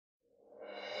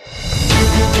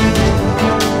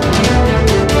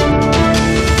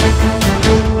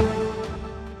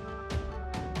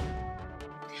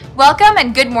Welcome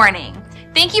and good morning.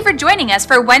 Thank you for joining us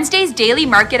for Wednesday's Daily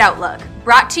Market Outlook,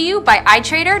 brought to you by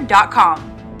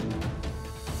iTrader.com.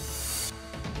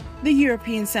 The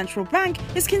European Central Bank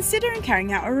is considering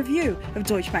carrying out a review of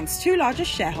Deutsche Bank's two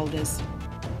largest shareholders.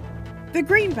 The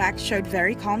greenback showed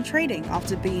very calm trading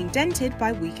after being dented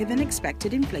by weaker than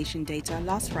expected inflation data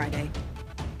last Friday.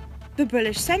 The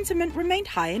bullish sentiment remained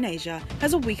high in Asia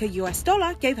as a weaker US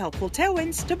dollar gave helpful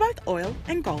tailwinds to both oil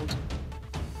and gold.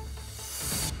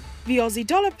 The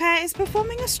Aussie-dollar pair is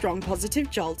performing a strong positive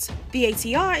jolt. The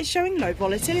ATR is showing low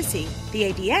volatility.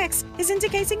 The ADX is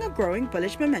indicating a growing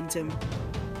bullish momentum.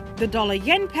 The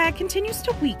dollar-yen pair continues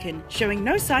to weaken, showing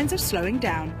no signs of slowing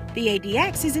down. The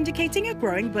ADX is indicating a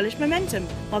growing bullish momentum,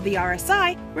 while the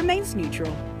RSI remains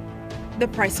neutral. The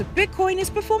price of Bitcoin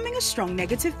is performing a strong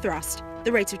negative thrust.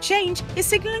 The rate of change is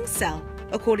signaling sell.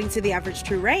 According to the average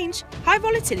true range, high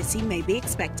volatility may be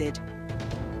expected.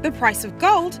 The price of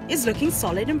gold is looking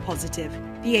solid and positive.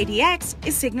 The ADX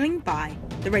is signaling buy.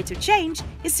 The rate of change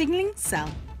is signaling sell.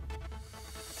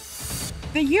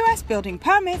 The US building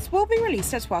permits will be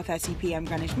released at 12:30 p.m.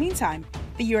 Greenwich Mean Time.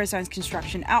 The Eurozone's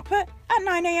construction output at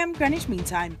 9 a.m. Greenwich Mean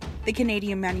Time. The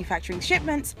Canadian manufacturing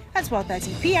shipments at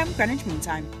 12:30 p.m. Greenwich Mean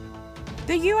Time.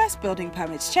 The US building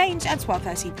permits change at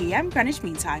 12:30 p.m. Greenwich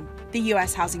Mean Time. The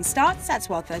US housing starts at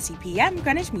 12:30 p.m.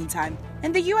 Greenwich Mean Time.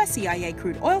 And the US CIA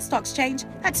crude oil stocks change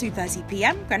at 2:30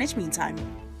 p.m. Greenwich Mean Time.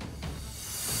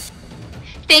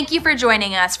 Thank you for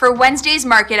joining us for Wednesday's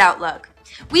Market Outlook.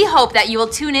 We hope that you will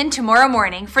tune in tomorrow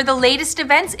morning for the latest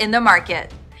events in the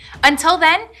market. Until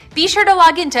then, be sure to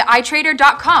log into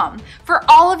iTrader.com for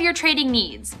all of your trading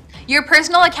needs. Your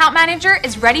personal account manager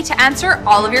is ready to answer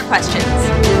all of your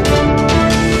questions.